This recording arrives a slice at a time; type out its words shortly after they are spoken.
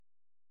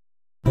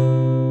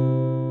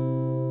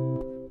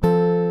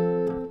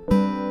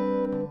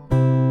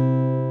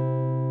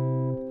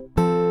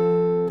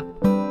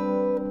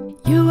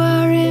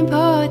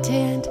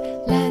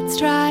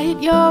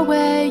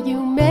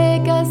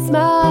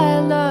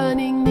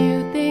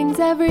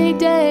every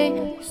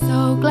day.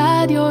 So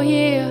glad you're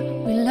here.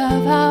 We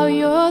love how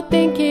you're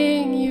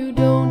thinking. You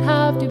don't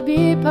have to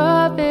be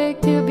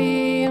perfect to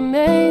be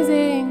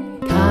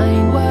amazing.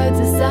 Kind words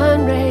are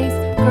sun rays,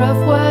 gruff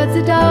words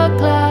are dark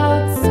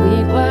clouds,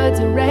 sweet words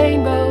are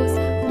rainbows,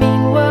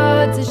 mean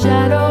words are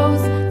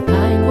shadows.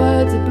 Kind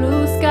words are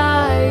blue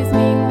skies,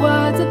 mean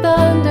words are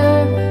thunder.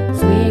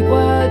 Sweet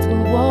words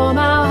will warm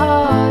our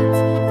hearts,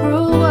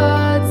 cruel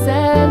words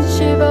send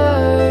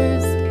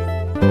shivers.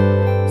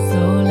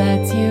 So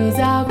let's use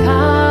our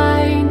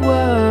kind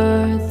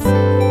words.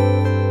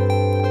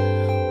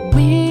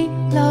 We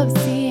love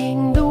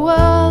seeing the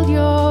world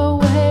your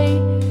way.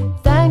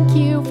 Thank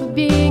you for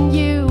being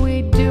you.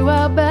 We do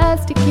our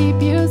best to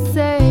keep you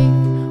safe.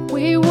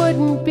 We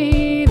wouldn't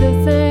be the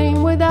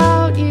same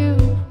without you.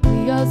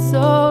 We are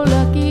so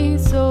lucky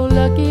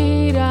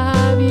to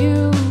have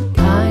you.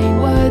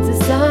 Kind words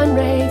are sun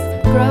rays,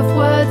 gruff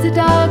words are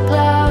dark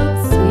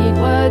clouds, sweet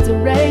words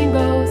are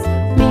rainbows,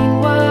 mean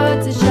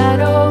words are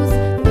shadows.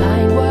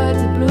 Kind words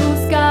are blue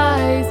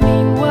skies,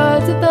 mean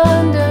words are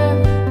thunder.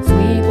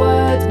 Sweet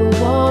words will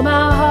warm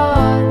our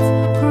hearts,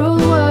 cruel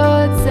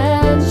words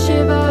send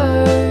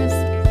shivers.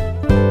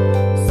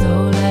 So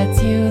let's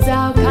use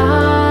our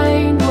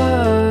kind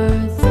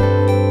words.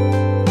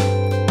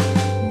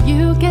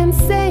 You can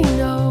say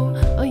no,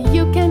 or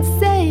you can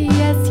say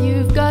yes.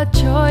 You've got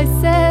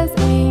choices.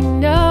 We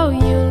know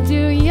you'll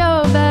do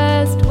your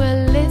best.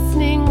 We're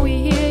listening,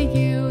 we hear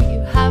you. You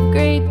have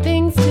great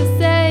things to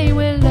say.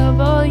 We love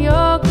all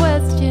your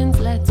questions.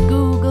 Let's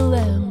Google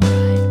them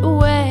right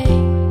away.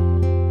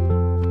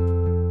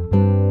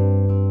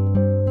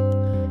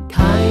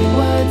 Kind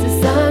words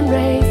are sun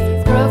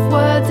rays, gruff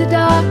words are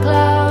dark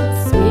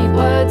clouds, sweet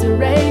words are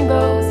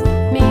rainbows,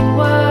 mean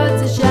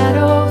words are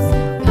shadows.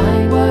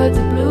 Kind words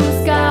are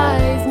blue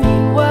skies,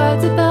 mean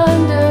words are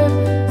thunder.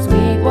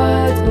 Sweet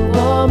words will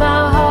warm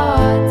our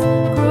hearts,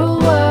 cruel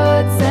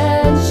words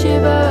send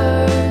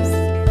shivers.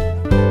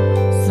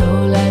 So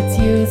let's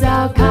use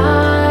our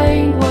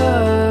kind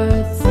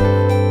words.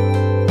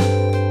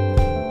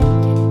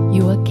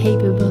 You are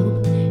capable,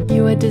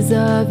 you are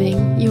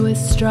deserving, you are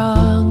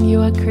strong,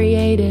 you are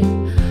creative.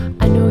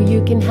 I know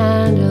you can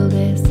handle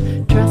this.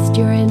 Trust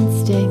your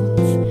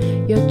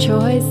instincts, your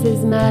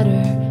choices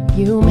matter.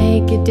 You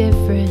make a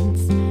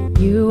difference,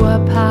 you are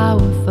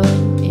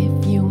powerful.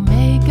 If you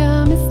make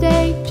a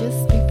mistake,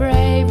 just be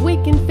brave, we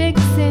can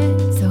fix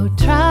it. So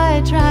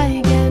try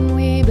again,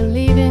 we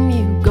believe in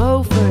you,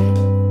 go for it.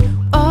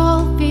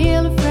 All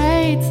feel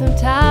afraid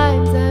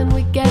sometimes and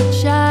we get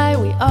shy,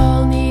 we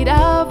all need